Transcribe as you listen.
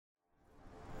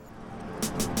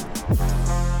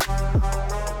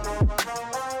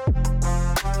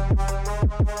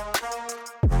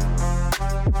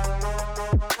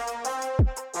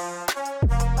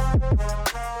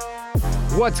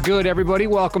What's good, everybody?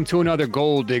 Welcome to another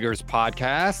Gold Diggers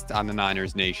podcast on the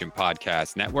Niners Nation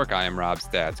Podcast Network. I am Rob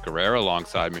Stats Guerrera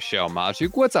alongside Michelle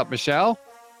Magdziuk. What's up, Michelle?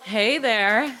 Hey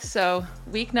there. So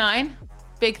week 9,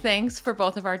 big things for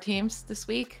both of our teams this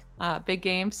week. Big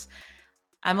games.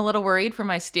 I'm a little worried for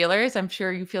my Steelers. I'm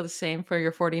sure you feel the same for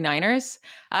your 49ers.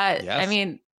 Yes. I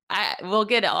mean, we'll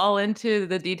get all into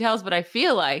the details, but I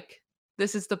feel like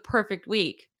this is the perfect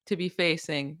week to be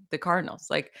facing the Cardinals.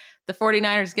 Like the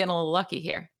 49ers getting a little lucky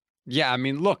here. Yeah, I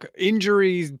mean, look,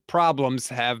 injuries problems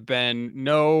have been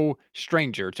no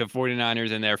stranger to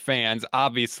 49ers and their fans,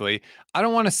 obviously. I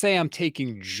don't want to say I'm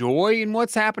taking joy in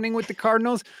what's happening with the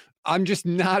Cardinals. I'm just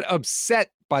not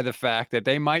upset by the fact that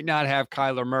they might not have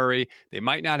Kyler Murray. They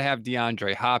might not have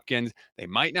DeAndre Hopkins. They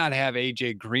might not have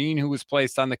AJ Green, who was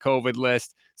placed on the COVID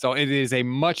list. So it is a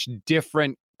much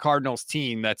different Cardinals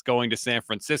team that's going to San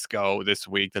Francisco this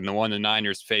week than the one the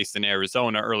Niners faced in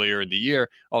Arizona earlier in the year.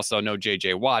 Also, no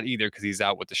J.J. Watt either because he's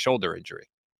out with the shoulder injury.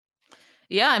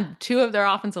 Yeah, and 2 of their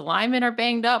offensive linemen are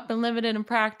banged up and limited in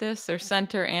practice, their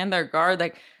center and their guard.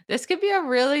 Like this could be a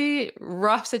really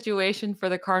rough situation for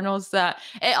the Cardinals. That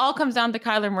it all comes down to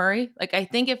Kyler Murray. Like I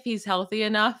think if he's healthy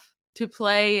enough to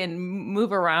play and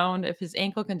move around, if his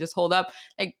ankle can just hold up,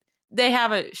 like they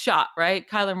have a shot, right?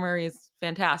 Kyler Murray is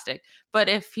fantastic. But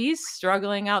if he's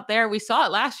struggling out there, we saw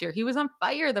it last year. He was on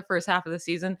fire the first half of the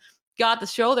season, got the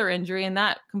shoulder injury, and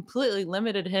that completely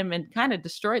limited him and kind of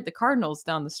destroyed the Cardinals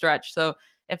down the stretch. So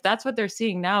if that's what they're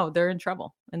seeing now, they're in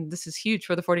trouble. And this is huge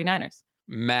for the 49ers.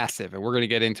 Massive. And we're going to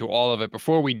get into all of it.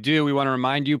 Before we do, we want to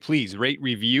remind you, please rate,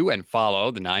 review, and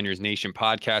follow the Niners Nation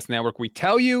Podcast Network. We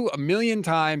tell you a million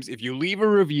times, if you leave a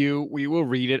review, we will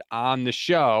read it on the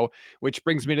show, which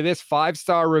brings me to this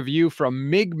 5-star review from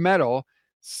Mig Metal.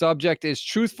 Subject is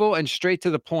truthful and straight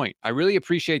to the point. I really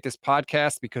appreciate this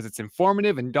podcast because it's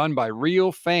informative and done by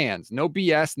real fans. No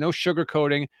BS, no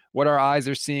sugarcoating what our eyes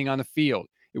are seeing on the field.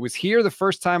 It was here the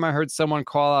first time I heard someone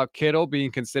call out Kittle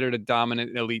being considered a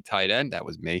dominant elite tight end. That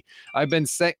was me. I've been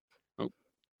saying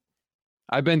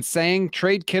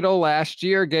trade Kittle last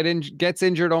year, gets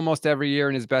injured almost every year,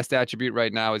 and his best attribute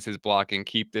right now is his blocking.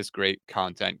 Keep this great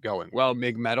content going. Well,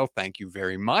 Mig Metal, thank you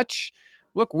very much.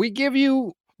 Look, we give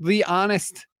you the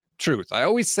honest truth. I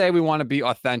always say we want to be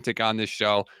authentic on this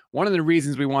show. One of the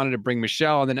reasons we wanted to bring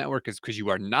Michelle on the network is because you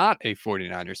are not a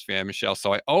 49ers fan, Michelle.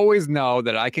 So I always know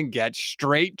that I can get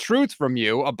straight truth from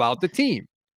you about the team.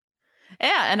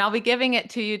 Yeah, and I'll be giving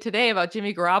it to you today about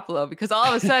Jimmy Garoppolo because all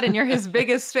of a sudden you're his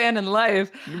biggest fan in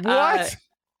life. What?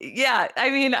 Yeah,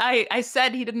 I mean, I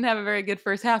said he didn't have a very good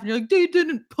first half, and you're like, they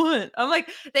didn't punt. I'm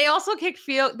like, they also kicked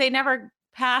field. They never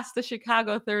passed the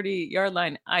Chicago 30-yard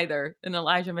line either, and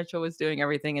Elijah Mitchell was doing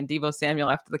everything, and Deebo Samuel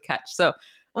after the catch. So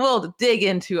we'll dig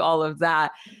into all of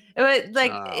that. But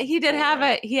he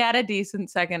had a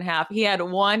decent second half. He had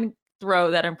one throw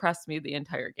that impressed me the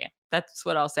entire game. That's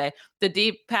what I'll say. The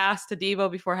deep pass to Deebo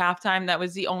before halftime, that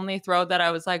was the only throw that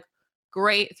I was like,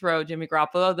 great throw, Jimmy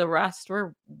Garoppolo. The rest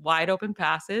were wide open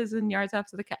passes and yards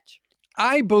after the catch.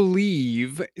 I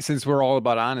believe, since we're all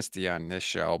about honesty on this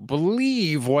show,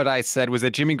 believe what I said was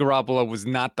that Jimmy Garoppolo was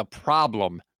not the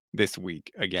problem this week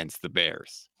against the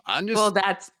Bears. Well,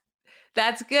 that's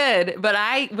good. But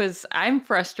I'm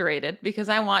frustrated because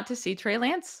I want to see Trey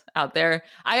Lance out there.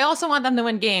 I also want them to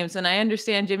win games. And I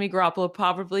understand Jimmy Garoppolo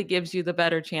probably gives you the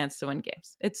better chance to win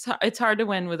games. It's hard to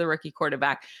win with a rookie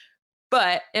quarterback.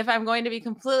 But if I'm going to be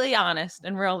completely honest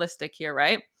and realistic here,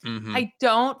 right? Mm-hmm. I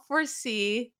don't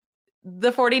foresee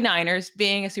the 49ers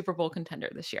being a Super Bowl contender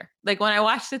this year. Like when I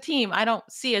watch the team, I don't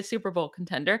see a Super Bowl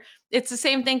contender. It's the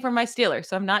same thing for my Steelers.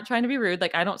 So I'm not trying to be rude.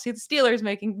 Like I don't see the Steelers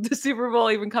making the Super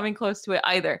Bowl, even coming close to it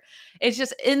either. It's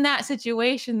just in that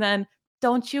situation, then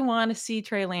don't you want to see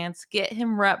Trey Lance, get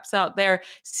him reps out there,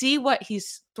 see what he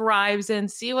thrives in,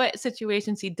 see what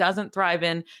situations he doesn't thrive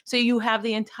in. So you have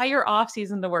the entire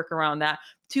offseason to work around that,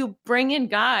 to bring in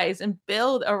guys and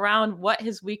build around what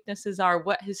his weaknesses are,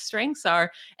 what his strengths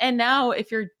are. And now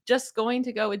if you're just going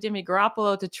to go with Jimmy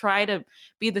Garoppolo to try to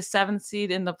be the 7th seed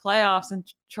in the playoffs and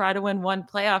try to win one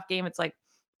playoff game, it's like,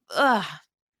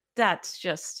 that's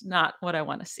just not what I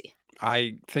want to see.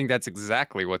 I think that's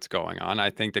exactly what's going on.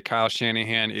 I think that Kyle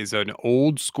Shanahan is an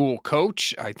old school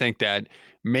coach. I think that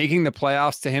making the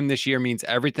playoffs to him this year means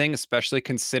everything, especially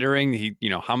considering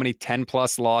how many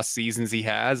 10+ loss seasons he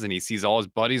has, and he sees all his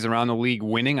buddies around the league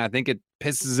winning. I think it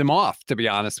pisses him off, to be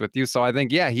honest with you. So I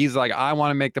think, he's like, I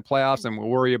want to make the playoffs and we'll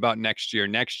worry about next year.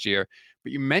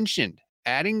 But you mentioned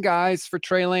adding guys for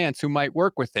Trey Lance who might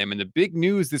work with him. And the big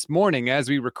news this morning as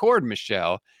we record,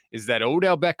 Michelle, is that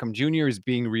Odell Beckham Jr. is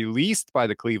being released by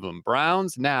the Cleveland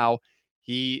Browns. Now,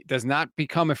 he does not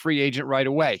become a free agent right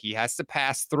away. He has to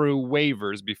pass through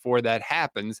waivers before that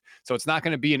happens. So it's not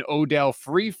going to be an Odell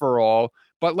free-for-all,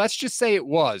 but let's just say it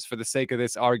was for the sake of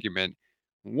this argument.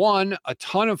 One, a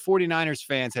ton of 49ers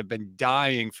fans have been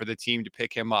dying for the team to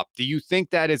pick him up. Do you think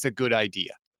that is a good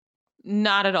idea?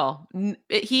 Not at all.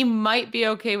 He might be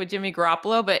okay with Jimmy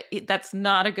Garoppolo, but that's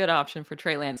not a good option for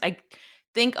Trey Lance. I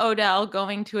think Odell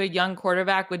going to a young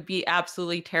quarterback would be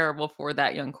absolutely terrible for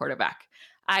that young quarterback.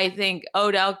 I think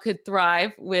Odell could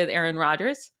thrive with Aaron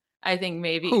Rodgers. I think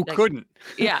maybe Who couldn't?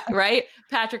 yeah, right.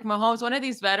 Patrick Mahomes, one of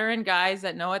these veteran guys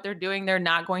that know what they're doing. They're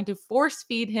not going to force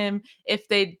feed him if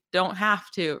they don't have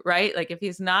to, right? Like if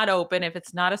he's not open, if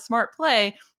it's not a smart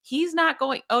play,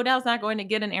 Odell's not going to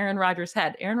get in Aaron Rodgers'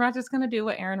 head. Aaron Rodgers is going to do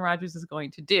what Aaron Rodgers is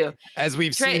going to do. As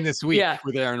we've seen this week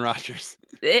with Aaron Rodgers.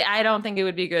 I don't think it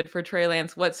would be good for Trey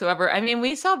Lance whatsoever. I mean,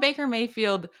 we saw Baker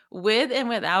Mayfield with and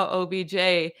without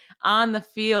OBJ on the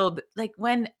field. Like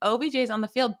when OBJ is on the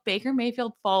field, Baker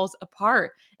Mayfield falls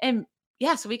apart. And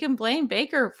yes, we can blame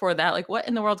Baker for that. Like what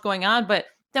in the world's going on? But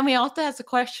then we also have to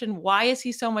question, why is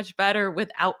he so much better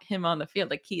without him on the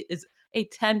field? Like he is a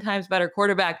 10 times better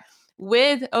quarterback.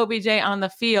 With OBJ on the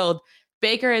field,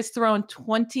 Baker has thrown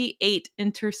 28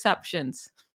 interceptions.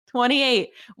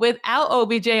 28. Without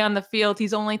OBJ on the field,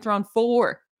 he's only thrown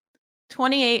 4.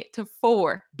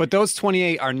 28-4. But those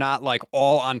 28 are not like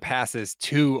all on passes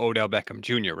to Odell Beckham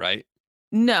Jr., right?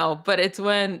 No, but it's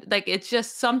when it's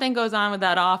just something goes on with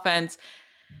that offense.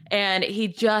 And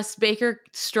Baker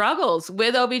struggles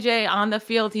with OBJ on the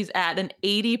field. He's at an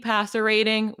 80 passer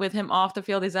rating. With him off the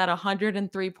field, he's at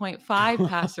 103.5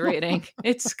 passer rating.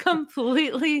 It's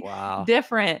completely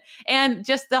different. And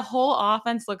just the whole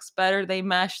offense looks better. They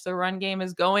mesh. The run game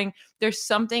is going. There's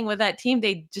something with that team.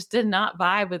 They just did not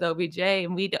vibe with OBJ.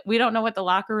 And we don't know what the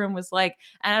locker room was like.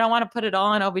 And I don't want to put it all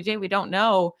on OBJ. We don't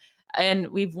know. And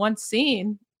we've once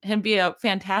seen him be a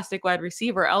fantastic wide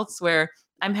receiver elsewhere.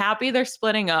 I'm happy they're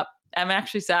splitting up. I'm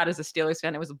actually sad as a Steelers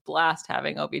fan. It was a blast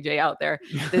having OBJ out there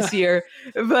this year,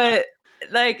 but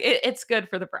it's good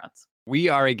for the Browns. We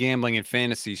are a gambling and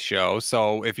fantasy show.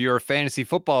 So if you're a fantasy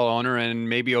football owner and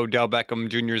maybe Odell Beckham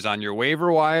Jr. is on your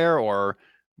waiver wire, or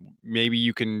maybe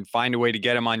you can find a way to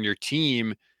get him on your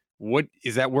team,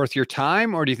 is that worth your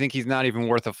time? Or do you think he's not even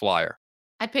worth a flyer?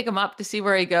 I'd pick him up to see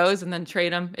where he goes and then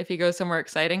trade him if he goes somewhere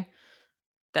exciting.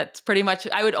 That's pretty much,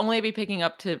 I would only be picking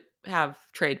up to have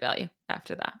trade value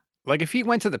after that. Like if he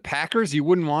went to the Packers, you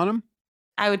wouldn't want him?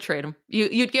 I would trade him.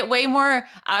 You'd get way more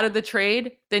out of the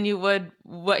trade than you would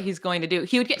what he's going to do.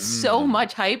 He would get so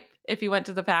much hype if he went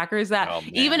to the Packers that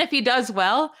even if he does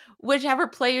well, whichever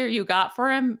player you got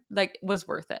for him was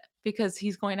worth it because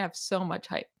he's going to have so much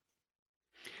hype.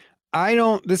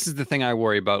 This is the thing I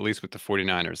worry about, at least with the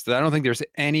 49ers, that I don't think there's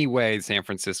any way San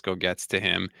Francisco gets to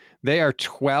him. They are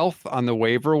 12th on the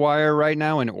waiver wire right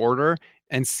now in order,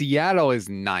 and Seattle is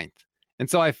 9th. And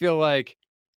so I feel like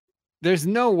there's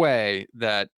no way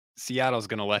that Seattle's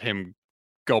going to let him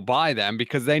go by them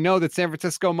because they know that San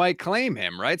Francisco might claim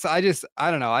him, right? So I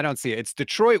don't know. I don't see it. It's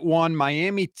Detroit 1,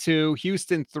 Miami 2,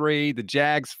 Houston 3, the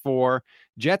Jags 4,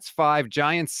 Jets 5,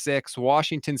 Giants 6,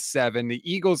 Washington 7, the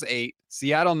Eagles 8,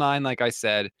 Seattle 9, like I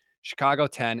said, Chicago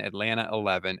 10, Atlanta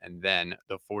 11, and then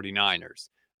the 49ers.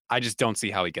 I just don't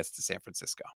see how he gets to San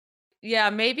Francisco.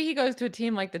 Yeah, maybe he goes to a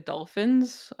team like the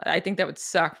Dolphins. I think that would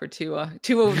suck for Tua.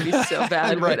 Tua would be so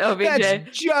bad right. with OBJ.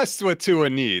 That's just what Tua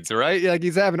needs, right? Like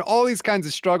he's having all these kinds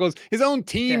of struggles. His own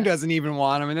team doesn't even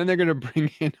want him, and then they're going to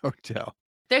bring in Odell.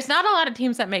 There's not a lot of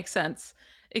teams that make sense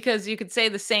because you could say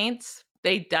the Saints,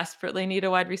 they desperately need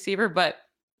a wide receiver, but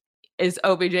is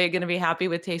OBJ going to be happy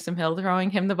with Taysom Hill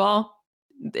throwing him the ball?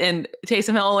 And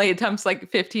Taysom Hill only attempts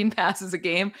 15 passes a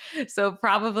game, so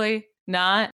probably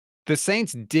not. The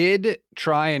Saints did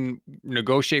try and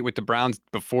negotiate with the Browns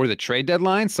before the trade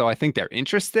deadline, so I think they're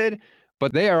interested,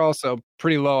 but they are also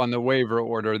pretty low on the waiver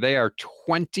order. They are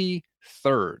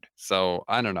 23rd, so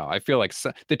I don't know. I feel like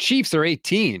the Chiefs are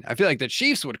 18. I feel like the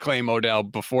Chiefs would claim Odell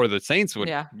before the Saints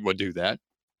would do that.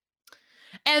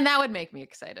 And that would make me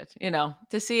excited,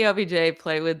 to see OBJ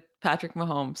play with Patrick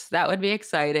Mahomes. That would be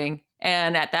exciting.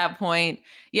 And at that point,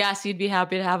 yes, you'd be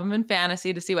happy to have him in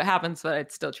fantasy to see what happens, but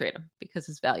I'd still trade him because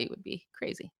his value would be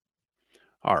crazy.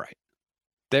 All right.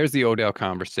 There's the Odell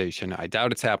conversation. I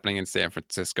doubt it's happening in San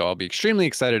Francisco. I'll be extremely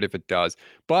excited if it does.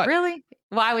 But really?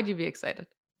 Why would you be excited?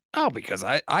 Oh, because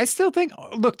I still think,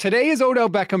 look, today is Odell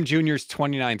Beckham Jr.'s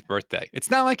 29th birthday.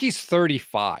 It's not like he's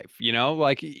 35,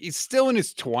 he's still in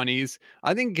his 20s.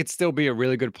 I think he could still be a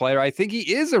really good player. I think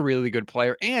he is a really good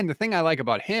player. And the thing I like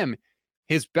about him,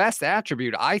 His best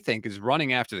attribute, I think, is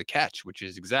running after the catch, which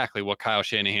is exactly what Kyle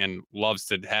Shanahan loves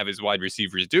to have his wide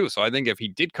receivers do. So I think if he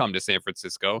did come to San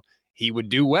Francisco, he would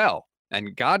do well.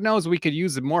 And God knows we could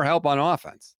use more help on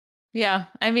offense. Yeah.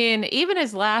 I mean, even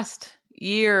his last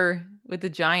year with the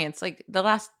Giants, like the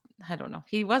last, I don't know,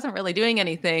 he wasn't really doing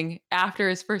anything after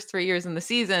his first 3 years in the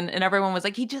season. And everyone was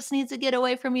like, he just needs to get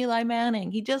away from Eli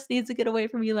Manning. He just needs to get away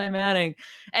from Eli Manning.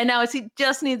 And now he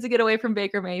just needs to get away from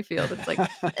Baker Mayfield. It's like,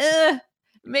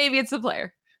 maybe it's the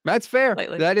player. That's fair.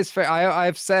 Lately. That is fair.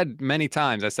 I've said many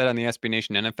times, I said on the SB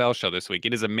Nation NFL show this week,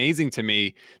 it is amazing to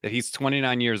me that he's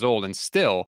 29 years old and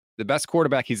still the best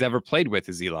quarterback he's ever played with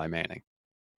is Eli Manning.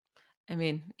 I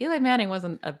mean, Eli Manning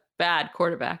wasn't a bad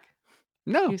quarterback.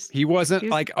 No, he wasn't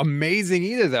like amazing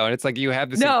either, though. And it's like you have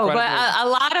this. No, but a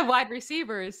lot of wide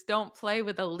receivers don't play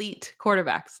with elite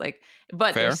quarterbacks,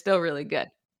 but they're still really good.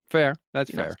 Fair. That's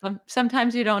fair.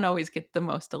 Sometimes you don't always get the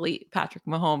most elite Patrick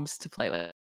Mahomes to play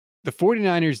with. The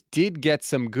 49ers did get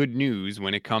some good news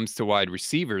when it comes to wide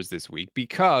receivers this week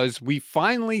because we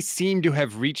finally seem to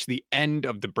have reached the end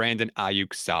of the Brandon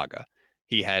Ayuk saga.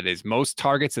 He had his most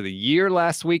targets of the year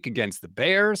last week against the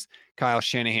Bears. Kyle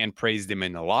Shanahan praised him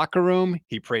in the locker room.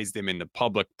 He praised him in the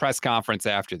public press conference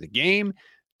after the game.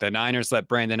 The Niners let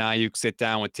Brandon Ayuk sit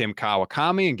down with Tim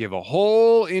Kawakami and give a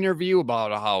whole interview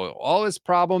about how all his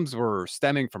problems were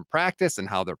stemming from practice and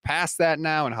how they're past that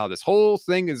now and how this whole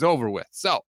thing is over with.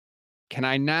 So can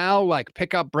I now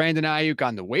pick up Brandon Ayuk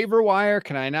on the waiver wire?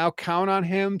 Can I now count on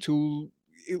him to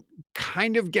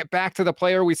kind of get back to the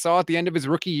player we saw at the end of his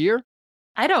rookie year?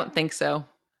 I don't think so.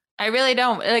 I really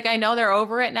don't. I know they're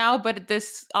over it now, but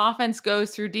this offense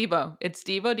goes through Debo. It's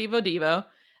Debo.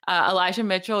 Elijah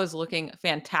Mitchell is looking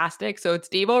fantastic. So it's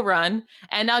Debo run.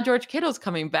 And now George Kittle's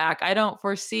coming back. I don't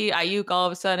foresee Ayuk all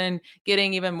of a sudden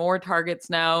getting even more targets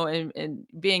now and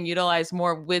being utilized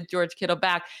more with George Kittle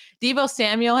back. Debo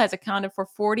Samuel has accounted for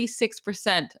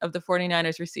 46% of the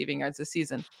 49ers receiving yards this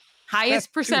season.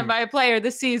 Highest percent by a player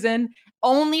this season.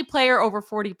 Only player over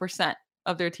 40%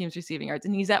 of their team's receiving yards,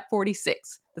 and he's at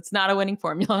 46. That's not a winning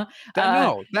formula.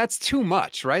 No, that's too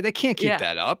much, right? They can't keep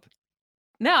that up.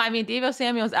 No, I mean, Debo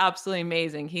Samuel is absolutely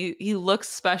amazing. He looks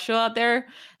special out there,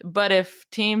 but if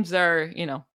teams are,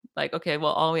 okay,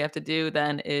 well, all we have to do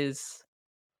then is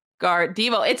guard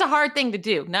Debo. It's a hard thing to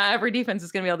do. Not every defense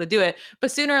is going to be able to do it, but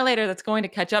sooner or later that's going to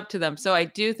catch up to them. So I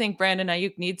do think Brandon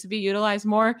Ayuk needs to be utilized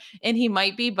more, and he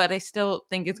might be, but I still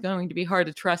think it's going to be hard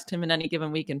to trust him in any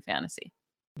given week in fantasy.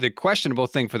 The questionable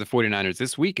thing for the 49ers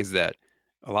this week is that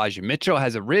Elijah Mitchell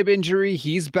has a rib injury.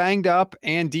 He's banged up,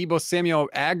 and Debo Samuel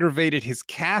aggravated his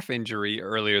calf injury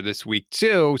earlier this week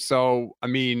too. So, I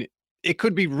mean, it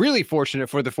could be really fortunate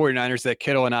for the 49ers that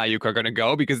Kittle and Ayuk are going to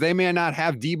go because they may not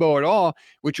have Debo at all,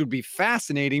 which would be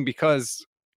fascinating because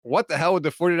what the hell would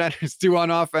the 49ers do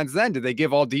on offense then? Do they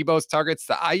give all Debo's targets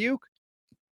to Ayuk?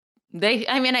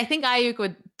 I think Ayuk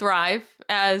would thrive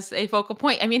as a focal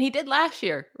point. I mean, he did last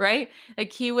year, right?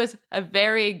 He was a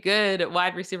very good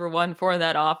wide receiver one for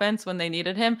that offense when they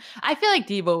needed him. I feel like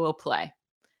Debo will play.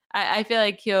 I feel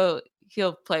like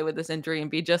he'll play with this injury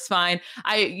and be just fine.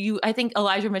 I think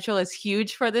Elijah Mitchell is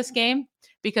huge for this game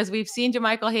because we've seen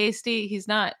JaMychal Hasty. He's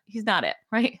not it,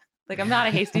 right? I'm not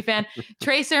a Hasty fan.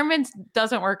 Trey Sermons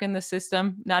doesn't work in the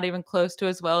system, not even close to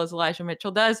as well as Elijah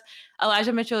Mitchell does.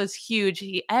 Elijah Mitchell is huge.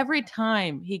 Every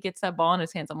time he gets that ball in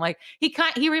his hands, I'm like,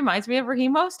 he reminds me of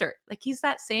Raheem Mostert. He's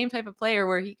that same type of player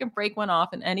where he can break one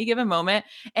off in any given moment.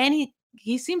 And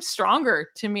he seems stronger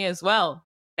to me as well.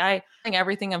 I think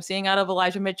everything I'm seeing out of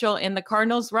Elijah Mitchell in the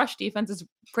Cardinals rush defense is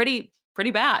pretty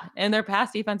bad. And their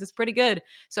pass defense is pretty good.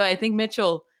 So I think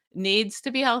Mitchell needs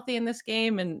to be healthy in this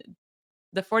game, and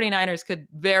the 49ers could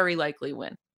very likely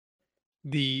win.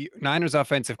 The Niners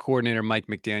offensive coordinator, Mike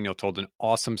McDaniel, told an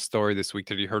awesome story this week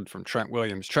that he heard from Trent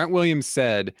Williams. Trent Williams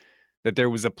said that there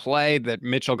was a play that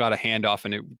Mitchell got a handoff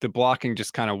and the blocking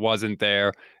just kind of wasn't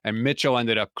there. And Mitchell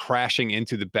ended up crashing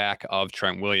into the back of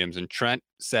Trent Williams. And Trent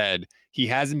said he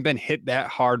hasn't been hit that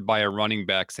hard by a running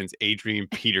back since Adrian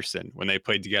Peterson when they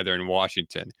played together in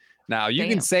Washington. Now, you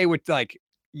can say with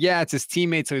it's his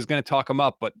teammate, so he's going to talk him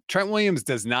up. But Trent Williams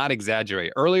does not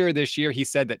exaggerate. Earlier this year, he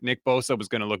said that Nick Bosa was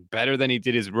going to look better than he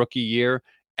did his rookie year.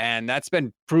 And that's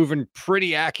been proven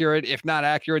pretty accurate. If not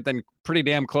accurate, then pretty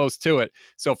damn close to it.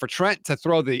 So for Trent to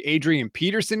throw the Adrian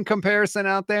Peterson comparison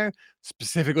out there,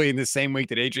 specifically in the same week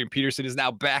that Adrian Peterson is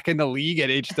now back in the league at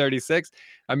age 36,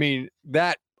 I mean,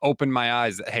 that opened my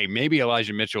eyes that, hey, maybe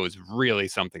Elijah Mitchell is really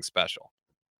something special.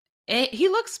 He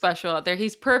looks special out there.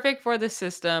 He's perfect for the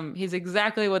system. He's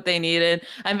exactly what they needed.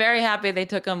 I'm very happy they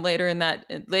took him later in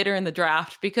the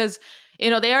draft because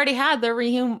They already had the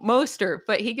Raheem Mostert,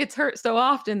 but he gets hurt so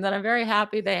often that I'm very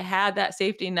happy they had that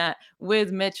safety net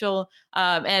with Mitchell.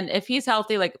 And if he's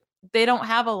healthy, like they don't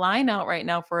have a line out right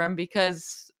now for him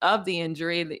because of the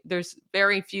injury. There's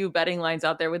very few betting lines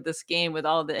out there with this game with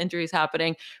all the injuries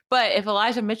happening. But if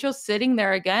Elijah Mitchell's sitting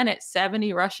there again at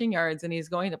 70 rushing yards and he's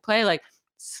going to play, like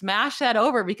smash that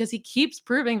over because he keeps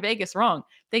proving Vegas wrong.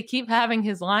 They keep having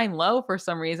his line low for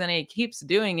some reason, and he keeps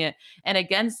doing it. And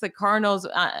against the Cardinals,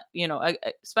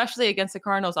 especially against the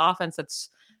Cardinals offense that's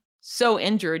so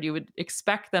injured, you would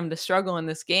expect them to struggle in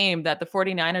this game, that the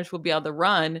 49ers will be able to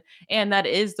run. And that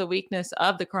is the weakness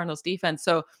of the Cardinals defense.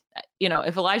 So,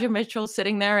 if Elijah Mitchell's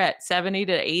sitting there at 70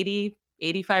 to 80,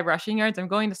 85 rushing yards, I'm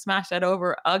going to smash that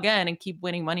over again and keep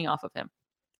winning money off of him.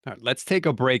 All right, let's take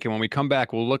a break. And when we come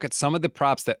back, we'll look at some of the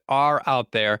props that are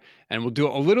out there. And we'll do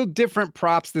a little different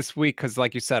props this week because,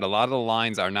 like you said, a lot of the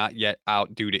lines are not yet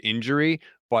out due to injury,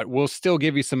 but we'll still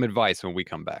give you some advice when we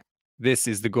come back. This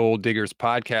is the Gold Diggers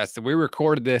podcast. We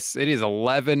recorded this. It is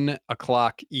 11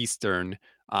 o'clock Eastern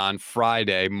on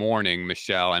Friday morning,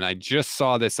 Michelle. And I just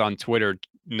saw this on Twitter.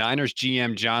 Niners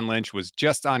GM John Lynch was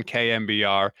just on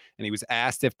KNBR, and he was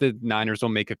asked if the Niners will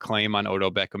make a claim on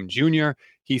Odell Beckham Jr.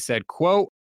 He said,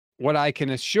 quote, "What I can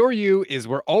assure you is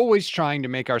we're always trying to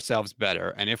make ourselves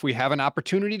better. And if we have an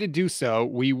opportunity to do so,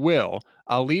 we will.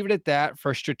 I'll leave it at that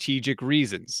for strategic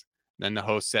reasons." Then the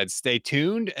host said, "Stay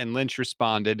tuned." And Lynch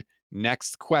responded,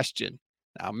 "Next question."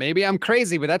 Now, maybe I'm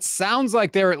crazy, but that sounds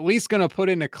like they're at least going to put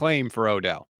in a claim for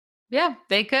Odell. Yeah,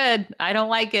 they could. I don't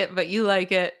like it, but you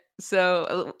like it.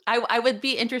 So I would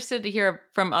be interested to hear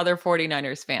from other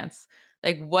 49ers fans.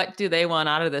 Like, what do they want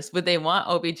out of this? Would they want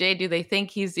OBJ? Do they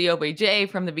think he's the OBJ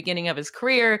from the beginning of his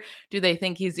career? Do they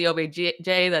think he's the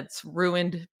OBJ that's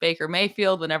ruined Baker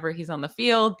Mayfield whenever he's on the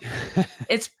field?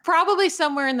 It's probably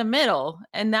somewhere in the middle.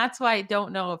 And that's why I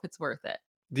don't know if it's worth it.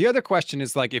 The other question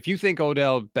is, like, if you think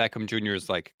Odell Beckham Jr. is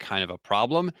like kind of a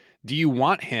problem, do you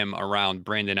want him around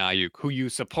Brandon Ayuk, who you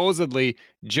supposedly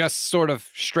just sort of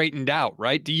straightened out,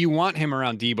 right? Do you want him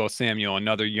around Deebo Samuel,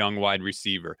 another young wide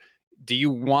receiver? Do you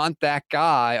want that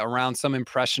guy around some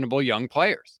impressionable young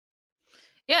players?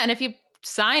 Yeah. And if you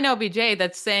sign OBJ,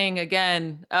 that's saying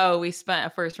again, oh, we spent a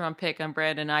first round pick on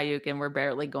Brandon Ayuk and we're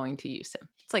barely going to use him.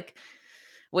 It's like,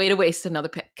 way to waste another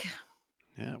pick.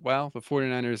 Yeah, well, the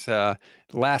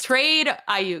 49ers trade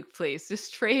Ayuk, please.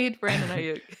 Just trade Brandon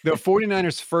Ayuk. The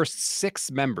 49ers' first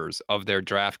 6 members of their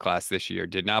draft class this year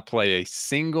did not play a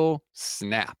single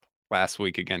snap last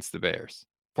week against the Bears.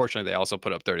 Fortunately, they also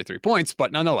put up 33 points,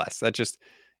 but nonetheless,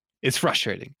 it's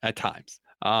frustrating at times.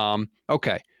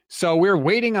 Okay, so we're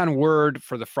waiting on word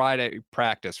for the Friday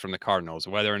practice from the Cardinals,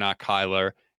 whether or not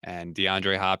Kyler and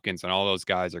DeAndre Hopkins and all those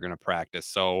guys are going to practice.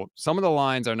 So some of the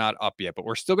lines are not up yet, but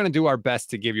we're still going to do our best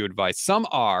to give you advice. Some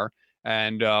are.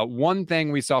 And one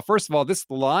thing we saw, first of all, this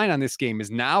line on this game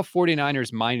is now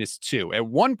 49ers -2. At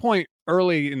one point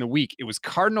early in the week, it was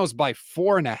Cardinals by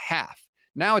 4.5.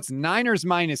 Now it's Niners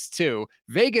 -2.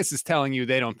 Vegas is telling you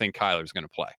they don't think Kyler's going to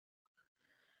play.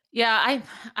 Yeah,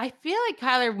 I feel like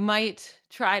Kyler might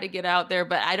try to get out there,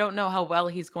 but I don't know how well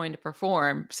he's going to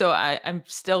perform. So I'm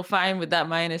still fine with that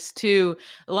 -2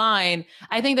 line.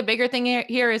 I think the bigger thing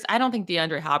here is I don't think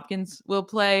DeAndre Hopkins will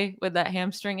play with that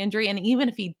hamstring injury. And even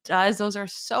if he does, those are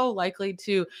so likely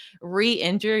to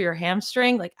re-injure your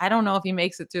hamstring. Like, I don't know if he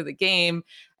makes it through the game.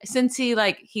 Since he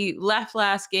left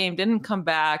last game, didn't come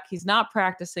back. He's not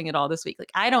practicing at all this week.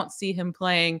 Like, I don't see him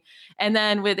playing. And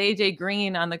then with AJ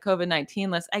Green on the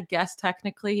COVID-19 list, I guess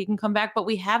technically he can come back, but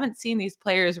we haven't seen these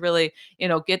players really,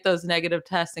 get those negative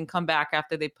tests and come back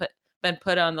after they been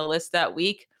put on the list that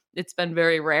week. It's been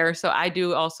very rare. So I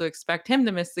do also expect him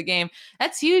to miss the game.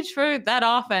 That's huge for that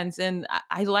offense. And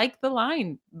I like the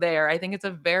line there. I think it's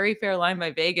a very fair line by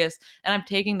Vegas. And I'm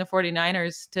taking the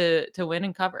 49ers to win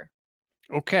and cover.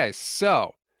 Okay,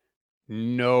 so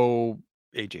no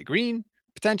AJ Green,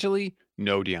 potentially.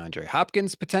 No DeAndre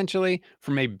Hopkins, potentially.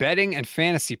 From a betting and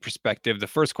fantasy perspective, the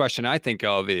first question I think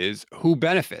of is who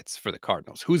benefits for the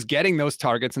Cardinals? Who's getting those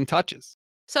targets and touches?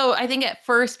 So I think at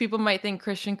first people might think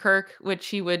Christian Kirk, which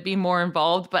he would be more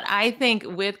involved. But I think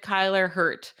with Kyler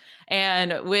hurt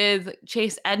and with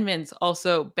Chase Edmonds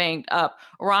also banged up,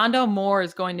 Rondo Moore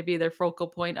is going to be their focal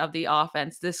point of the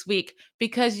offense this week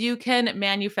because you can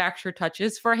manufacture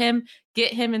touches for him,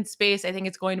 get him in space. I think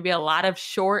it's going to be a lot of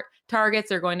short targets.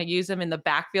 They're going to use him in the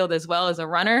backfield as well as a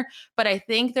runner. But I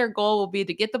think their goal will be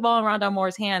to get the ball in Rondo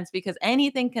Moore's hands because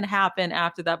anything can happen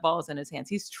after that ball is in his hands.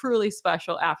 He's truly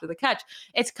special after the catch.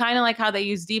 It's kind of like how they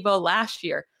used Deebo last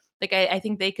year. Like, I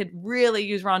think they could really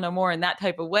use Rondo Moore in that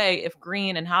type of way. If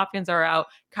Green and Hopkins are out,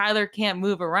 Kyler can't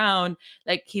move around.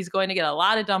 Like, he's going to get a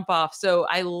lot of dump off. So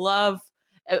I love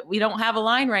We don't have a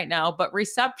line right now, but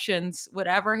receptions,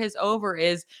 whatever his over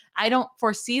is, I don't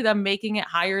foresee them making it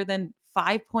higher than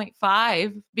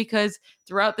 5.5 because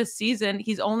throughout the season,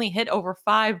 he's only hit over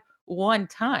 5 one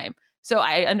time. So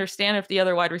I understand if the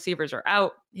other wide receivers are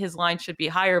out, his line should be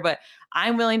higher, but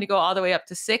I'm willing to go all the way up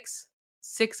to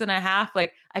 6.5.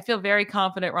 Like, I feel very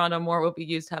confident Rondo Moore will be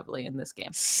used heavily in this game.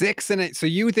 6 and 8. So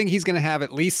you think he's going to have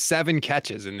at least 7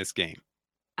 catches in this game?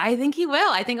 I think he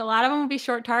will. I think a lot of them will be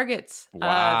short targets.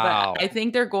 Wow. But I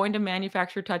think they're going to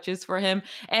manufacture touches for him.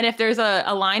 And if there's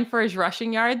a line for his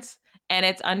rushing yards and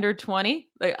it's under 20,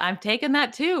 like, I'm taking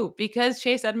that too, because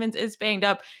Chase Edmonds is banged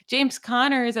up. James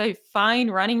Conner is a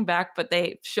fine running back, but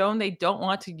they've shown they don't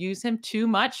want to use him too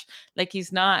much. Like, he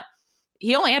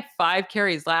only had 5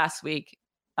 carries last week.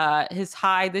 His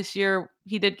high this year,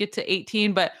 he did get to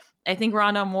 18, but I think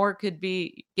Rondo Moore could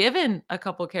be given a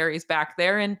couple carries back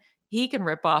there, and he can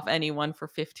rip off anyone for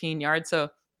 15 yards. So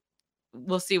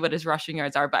we'll see what his rushing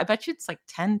yards are, but I bet you it's like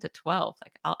 10 to 12.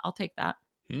 Like, I'll take that.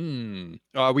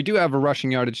 We do have a rushing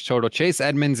yardage total. Chase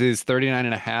Edmonds is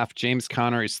 39.5. James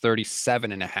Conner is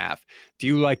 37.5. Do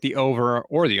you like the over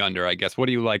or the under, I guess? What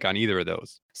do you like on either of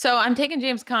those? So I'm taking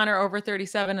James Conner over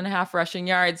 37.5 rushing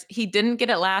yards. He didn't get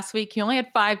it last week. He only had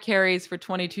 5 carries for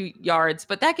 22 yards,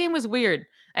 but that game was weird.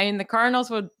 I mean, the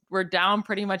Cardinals were down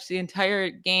pretty much the entire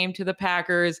game to the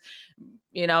Packers.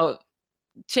 You know,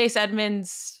 Chase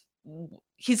Edmonds,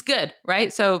 he's good,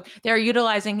 right? So they're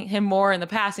utilizing him more in the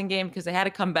passing game because they had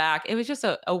to come back. It was just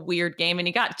a weird game, and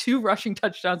he got 2 rushing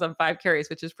touchdowns on 5 carries,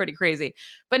 which is pretty crazy.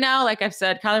 But now, like I've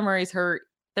said, Kyler Murray's hurt.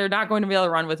 They're not going to be able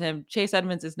to run with him. Chase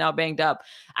Edmonds is now banged up.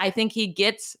 I think he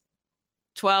gets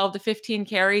 12 to 15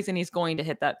 carries, and he's going to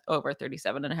hit that over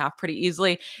 37.5 pretty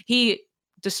easily. He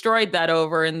destroyed that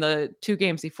over in the 2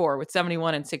 games before with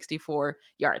 71 and 64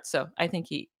 yards. So I think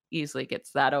he easily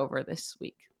gets that over this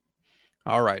week.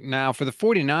 All right. Now, for the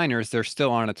 49ers, there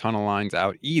still aren't a ton of lines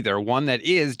out either. One that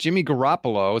is Jimmy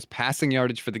Garoppolo's passing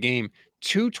yardage for the game,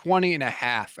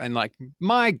 220.5. And like,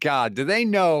 my God, do they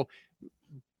know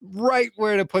right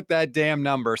where to put that damn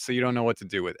number so you don't know what to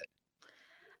do with it?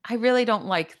 I really don't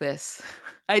like this.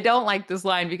 I don't like this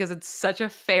line because it's such a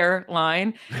fair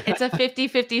line. It's a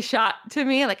 50-50 shot to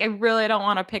me. Like, I really don't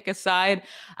want to pick a side.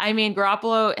 I mean,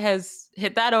 Garoppolo has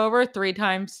hit that over 3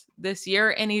 times this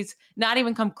year, and he's not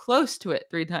even come close to it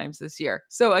 3 times this year.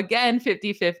 So again,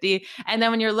 50-50. And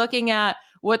then when you're looking at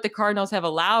what the Cardinals have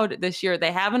allowed this year,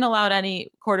 they haven't allowed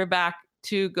any quarterback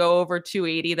to go over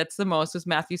 280. That's the most, was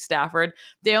Matthew Stafford.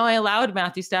 They only allowed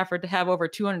Matthew Stafford to have over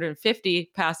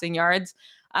 250 passing yards.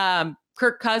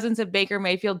 Kirk Cousins and Baker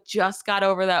Mayfield just got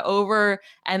over that over.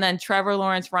 And then Trevor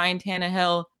Lawrence, Ryan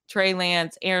Tannehill, Trey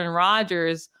Lance, Aaron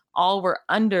Rodgers, all were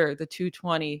under the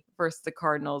 220 versus the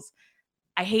Cardinals.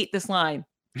 I hate this line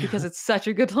because it's such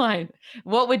a good line.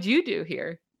 What would you do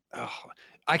here? Oh,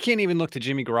 I can't even look to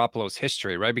Jimmy Garoppolo's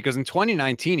history, right? Because in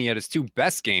 2019, he had his 2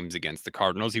 best games against the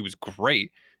Cardinals. He was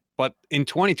great. But in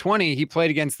 2020, he played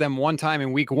against them one time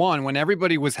in week 1 when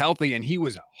everybody was healthy, and he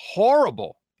was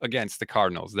horrible against the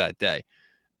Cardinals that day.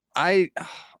 I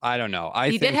don't know.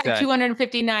 He did have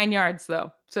 259 yards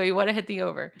though, so he would have hit the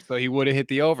over. So he would have hit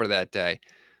the over that day.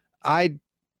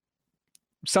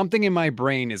 Something in my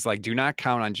brain is like, do not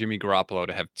count on Jimmy Garoppolo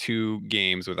to have 2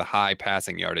 games with a high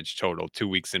passing yardage total 2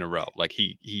 weeks in a row. Like,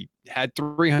 he had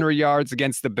 300 yards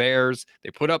against the Bears.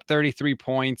 They put up 33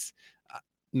 points.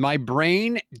 My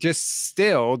brain just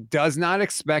still does not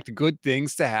expect good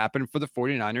things to happen for the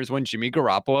 49ers when Jimmy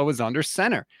Garoppolo is under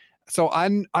center. So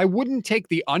I wouldn't take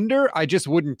the under. I just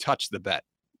wouldn't touch the bet.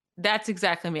 That's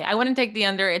exactly me. I wouldn't take the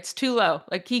under. It's too low.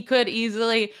 Like, he could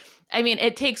easily, I mean,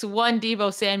 it takes one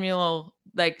Deebo Samuel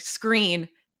like screen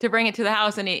to bring it to the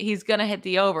house, and he's going to hit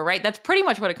the over, right? That's pretty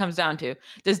much what it comes down to.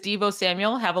 Does Deebo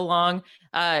Samuel have a long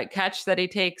catch that he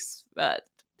takes,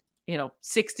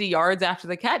 60 yards after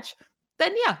the catch?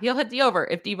 Then yeah, he'll hit the over.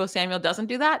 If Deebo Samuel doesn't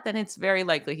do that, then it's very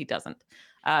likely he doesn't.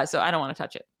 So I don't want to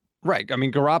touch it. Right. I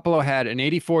mean, Garoppolo had an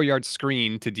 84-yard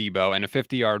screen to Deebo and a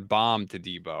 50-yard bomb to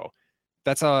Deebo.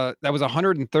 That was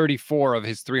 134 of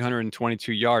his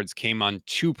 322 yards came on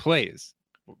 2 plays.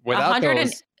 Without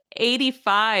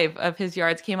 185 of his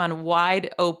yards came on wide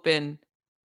open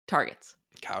targets.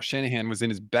 Kyle Shanahan was in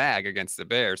his bag against the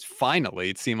Bears. Finally,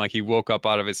 it seemed like he woke up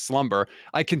out of his slumber.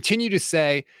 I continue to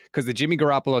say, because the Jimmy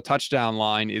Garoppolo touchdown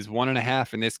line is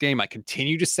 1.5 in this game, I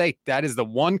continue to say that is the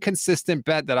one consistent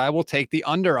bet that I will take the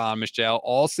under on, Michelle,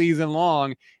 all season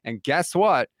long. And guess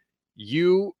what?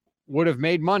 You would have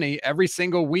made money every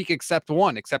single week except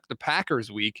the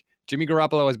Packers week. Jimmy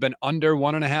Garoppolo has been under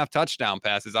 1.5 touchdown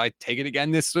passes. I take it again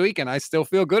this week, and I still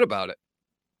feel good about it.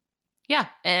 Yeah.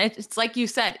 And it's like you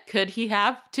said, could he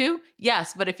have two?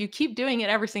 Yes. But if you keep doing it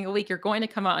every single week, you're going to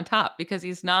come out on top because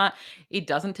he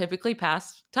doesn't typically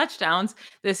pass touchdowns.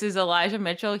 This is Elijah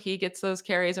Mitchell. He gets those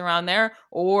carries around there.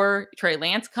 Or Trey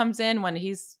Lance comes in when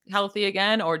he's healthy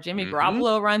again, or Jimmy Mm-hmm.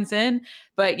 Garoppolo runs in.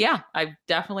 But yeah, I'm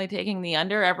definitely taking the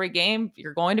under every game.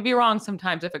 You're going to be wrong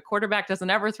sometimes. If a quarterback doesn't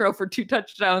ever throw for 2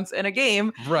 touchdowns in a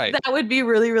game, Right. that would be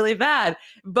really, really bad.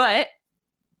 But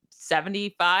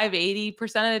 75, 80%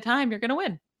 of the time, you're going to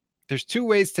win. There's two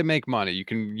ways to make money. You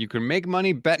can make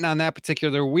money betting on that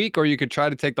particular week, or you could try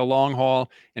to take the long haul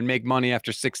and make money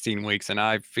after 16 weeks. And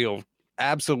I feel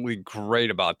absolutely great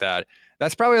about that.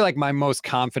 That's probably like my most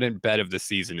confident bet of the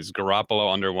season is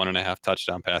Garoppolo under 1.5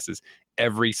 touchdown passes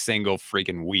every single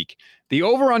freaking week. The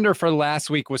over-under for last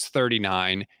week was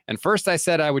 39. And first I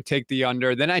said I would take the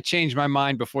under. Then I changed my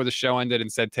mind before the show ended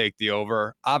and said take the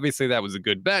over. Obviously, that was a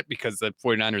good bet because the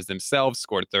 49ers themselves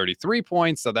scored 33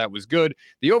 points. So that was good.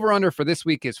 The over-under for this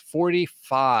week is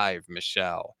 45,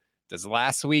 Michelle. Does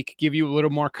last week give you a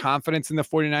little more confidence in the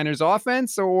 49ers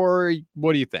offense, or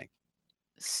what do you think?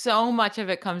 So much of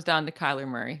it comes down to Kyler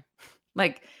Murray.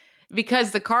 Like,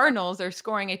 because the Cardinals are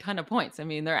scoring a ton of points. I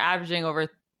mean, they're averaging over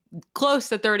close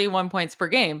to 31 points per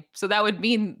game. So that would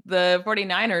mean the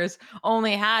 49ers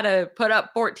only had to put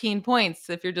up 14 points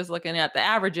if you're just looking at the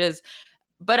averages.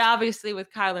 But obviously,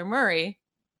 with Kyler Murray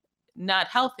not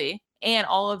healthy and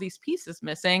all of these pieces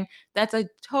missing, that's a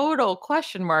total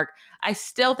question mark. I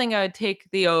still think I would take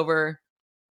the over.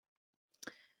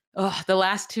 Oh, the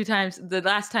last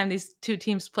time these two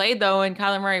teams played, though, and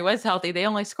Kyler Murray was healthy, they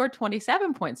only scored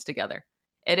 27 points together.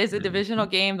 It is a divisional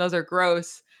Mhm. game. Those are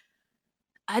gross.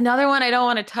 Another one I don't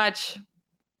want to touch,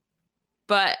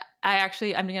 but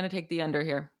I'm going to take the under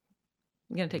here.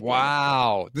 I'm going to take the under.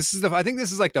 Wow. I think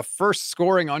this is like the first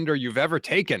scoring under you've ever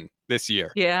taken this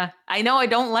year. Yeah, I know I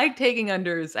don't like taking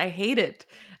unders. I hate it.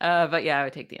 But yeah, I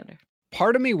would take the under.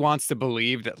 Part of me wants to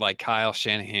believe that like Kyle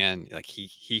Shanahan, like he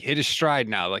hit his stride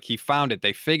now, like he found it.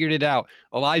 They figured it out.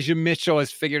 Elijah Mitchell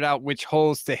has figured out which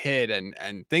holes to hit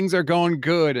and things are going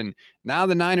good. And now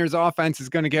the Niners offense is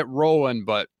going to get rolling,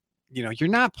 but you're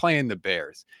not playing the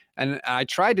Bears. And I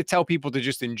tried to tell people to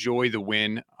just enjoy the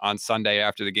win on Sunday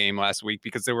after the game last week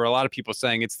because there were a lot of people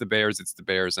saying it's the Bears, it's the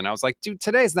Bears. And I was like, dude,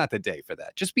 today's not the day for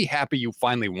that. Just be happy you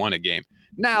finally won a game.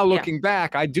 Now, Yeah. looking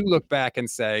back, I do look back and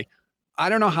say, I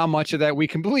don't know how much of that we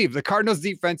can believe. The Cardinals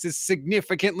defense is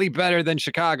significantly better than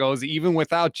Chicago's, even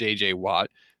without JJ Watt.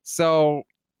 So,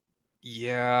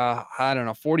 yeah, I don't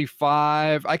know,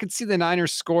 45. I could see the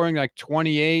Niners scoring like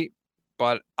 28,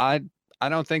 but I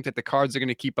don't think that the Cards are going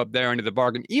to keep up their end of the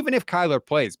bargain, even if Kyler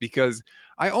plays, because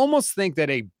I almost think that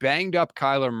a banged up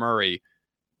Kyler Murray,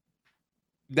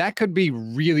 that could be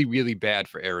really, really bad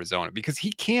for Arizona because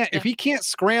if he can't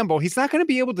scramble, he's not going to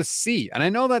be able to see. And I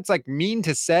know that's like mean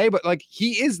to say, but like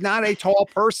he is not a tall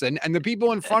person and the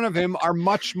people in front of him are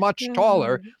much, much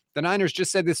taller. The Niners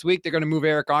just said this week they're going to move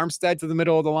Eric Armstead to the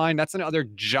middle of the line. That's another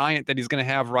giant that he's going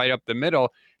to have right up the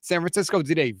middle. San Francisco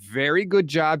did a very good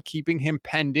job keeping him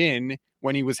penned in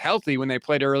when he was healthy when they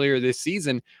played earlier this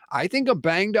season. I think a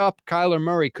banged up Kyler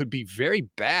Murray could be very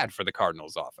bad for the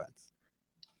Cardinals offense.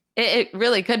 It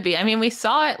really could be. I mean, we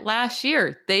saw it last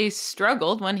year. They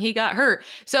struggled when he got hurt.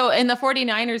 So in the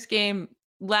 49ers game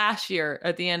last year,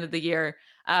 at the end of the year,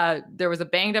 there was a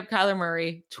banged up Kyler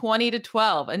Murray,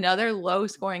 20-12, another low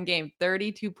scoring game,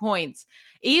 32 points.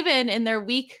 Even in their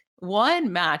week 1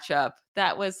 matchup,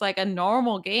 that was like a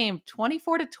normal game,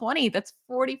 24-20. That's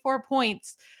 44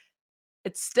 points.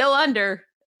 It's still under.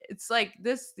 It's like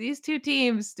these two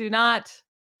teams do not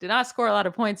score a lot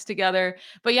of points together.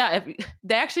 But yeah, if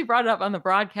they actually brought it up on the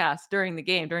broadcast during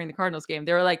the Cardinals game,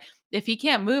 they were like, if he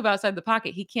can't move outside the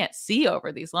pocket, he can't see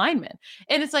over these linemen.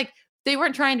 And it's like, they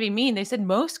weren't trying to be mean. They said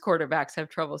most quarterbacks have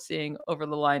trouble seeing over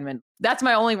the linemen. That's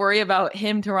my only worry about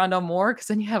him to Rondo Moore, because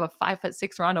then you have a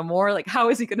 5'6" Rondo Moore. Like,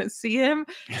 how is he going to see him?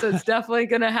 So it's definitely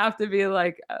going to have to be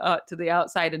like to the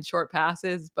outside and short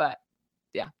passes. But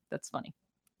yeah, that's funny.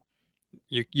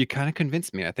 You kind of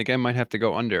convinced me. I think I might have to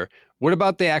go under. What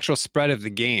about the actual spread of the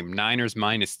game? Niners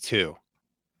 -2.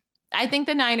 I think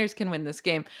the Niners can win this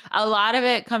game. A lot of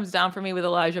it comes down for me with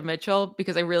Elijah Mitchell,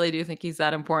 because I really do think he's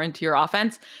that important to your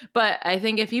offense. But I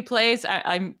think if he plays,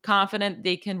 I'm confident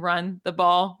they can run the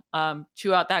ball,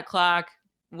 chew out that clock,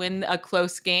 win a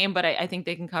close game. But I think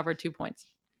they can cover 2 points.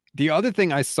 The other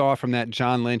thing I saw from that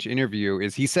John Lynch interview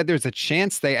is he said there's a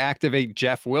chance they activate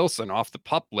Jeff Wilson off the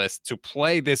PUP list to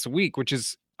play this week, which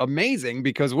is amazing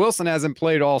because Wilson hasn't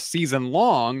played all season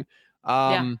long.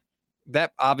 Yeah.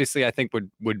 That obviously I think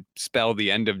would spell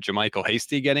the end of Jermichael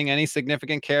Hasty getting any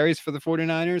significant carries for the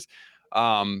 49ers.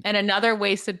 And another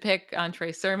wasted pick on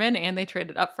Trey Sermon, and they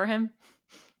traded up for him.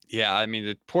 Yeah, I mean,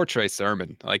 the poor Trey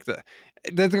Sermon. Like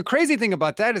the crazy thing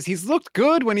about that is he's looked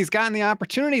good when he's gotten the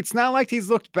opportunity. It's not like he's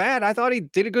looked bad. I thought he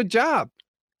did a good job.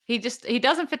 He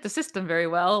doesn't fit the system very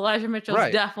well. Elijah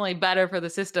Mitchell's definitely better for the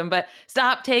system, but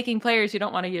stop taking players you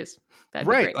don't want to use. That'd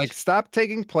be great. Like stop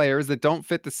taking players that don't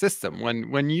fit the system.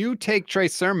 When you take Trey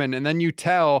Sermon and then you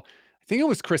tell, I think it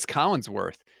was Chris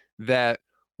Collinsworth, that,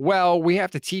 well, we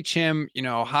have to teach him,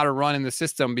 how to run in the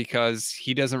system because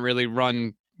he doesn't really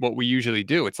run what we usually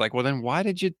do. It's like, well, then why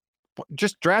did you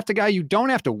just draft a guy you don't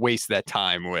have to waste that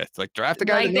time with? Like draft a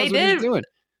guy that knows what he's doing.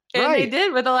 And they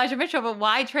did with Elijah Mitchell, but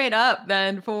why trade up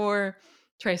then for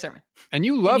Trey Sermon? And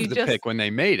you loved the pick when they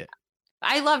made it.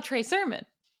 I love Trey Sermon,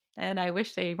 and I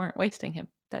wish they weren't wasting him.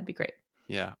 That'd be great.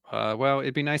 Yeah. Well,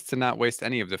 it'd be nice to not waste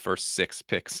any of the first 6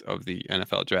 picks of the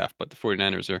NFL draft, but the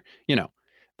 49ers are,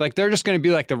 like they're just going to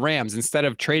be like the Rams. Instead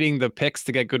of trading the picks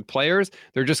to get good players,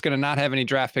 they're just going to not have any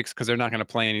draft picks because they're not going to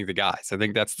play any of the guys. I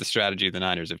think that's the strategy the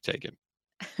Niners have taken.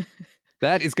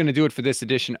 That is going to do it for this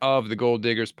edition of the Gold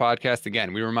Diggers podcast.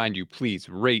 Again, we remind you, please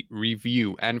rate,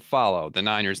 review, and follow the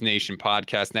Niners Nation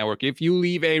Podcast Network. If you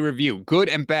leave a review, good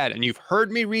and bad, and you've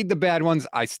heard me read the bad ones,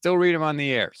 I still read them on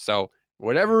the air. So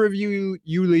whatever review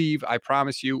you leave, I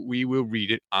promise you, we will read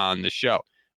it on the show.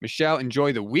 Michelle,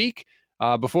 enjoy the week.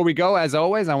 Before we go, as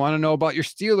always, I want to know about your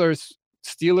Steelers.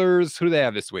 Steelers, who do they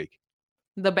have this week?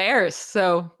 The Bears.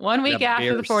 So 1 week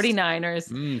after the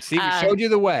 49ers. See, we showed you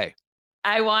the way.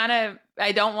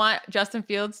 I don't want Justin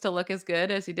Fields to look as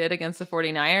good as he did against the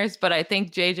 49ers, but I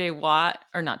think TJ Watt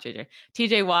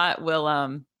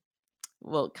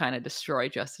will kind of destroy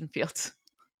Justin Fields.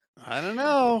 I don't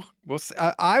know. We'll see.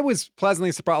 I was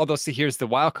pleasantly surprised. Although, see, here's the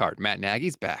wild card. Matt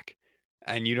Nagy's back.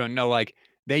 And you don't know, like,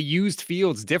 they used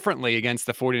Fields differently against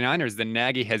the 49ers than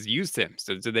Nagy has used him.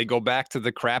 So did they go back to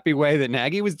the crappy way that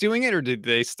Nagy was doing it, or did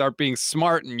they start being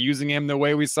smart and using him the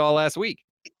way we saw last week?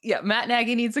 Yeah, Matt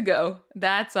Nagy needs to go.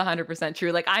 That's 100%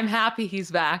 true. Like, I'm happy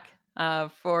he's back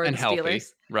for the Steelers. Healthy.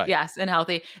 Right. Yes, and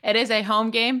healthy. It is a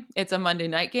home game. It's a Monday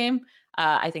night game.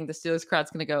 I think the Steelers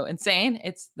crowd's going to go insane.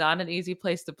 It's not an easy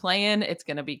place to play in. It's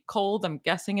going to be cold, I'm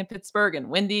guessing, in Pittsburgh, and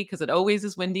windy because it always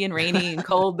is windy and rainy and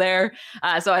cold there.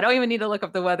 So I don't even need to look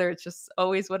up the weather. It's just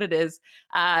always what it is.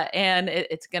 And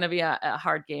it's going to be a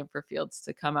hard game for Fields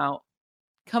to come out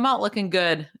looking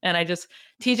good. And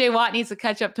TJ Watt needs to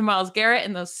catch up to Myles Garrett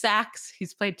in those sacks.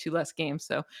 He's played 2 less games.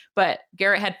 But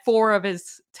Garrett had 4 of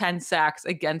his 10 sacks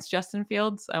against Justin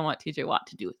Fields. I want TJ Watt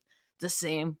to do the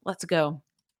same. Let's go.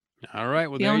 All right.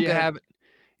 Well, there you have it.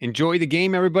 Enjoy the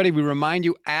game, everybody. We remind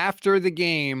you, after the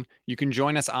game, you can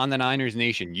join us on the Niners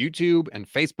Nation YouTube and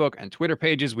Facebook and Twitter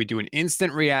pages. We do an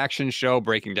instant reaction show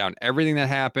breaking down everything that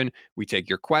happened. We take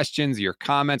your questions, your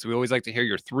comments. We always like to hear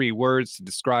your 3 words to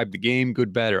describe the game,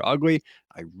 good, bad, or ugly.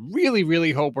 I really,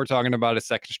 really hope we're talking about a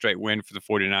second straight win for the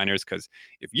 49ers, because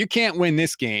if you can't win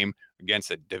this game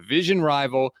against a division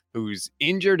rival who's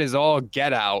injured as all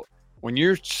get out, when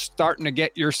you're starting to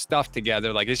get your stuff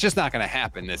together, like, it's just not going to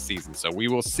happen this season. So we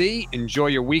will see. Enjoy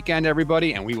your weekend,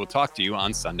 everybody, and we will talk to you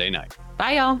on Sunday night.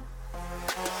 Bye, y'all.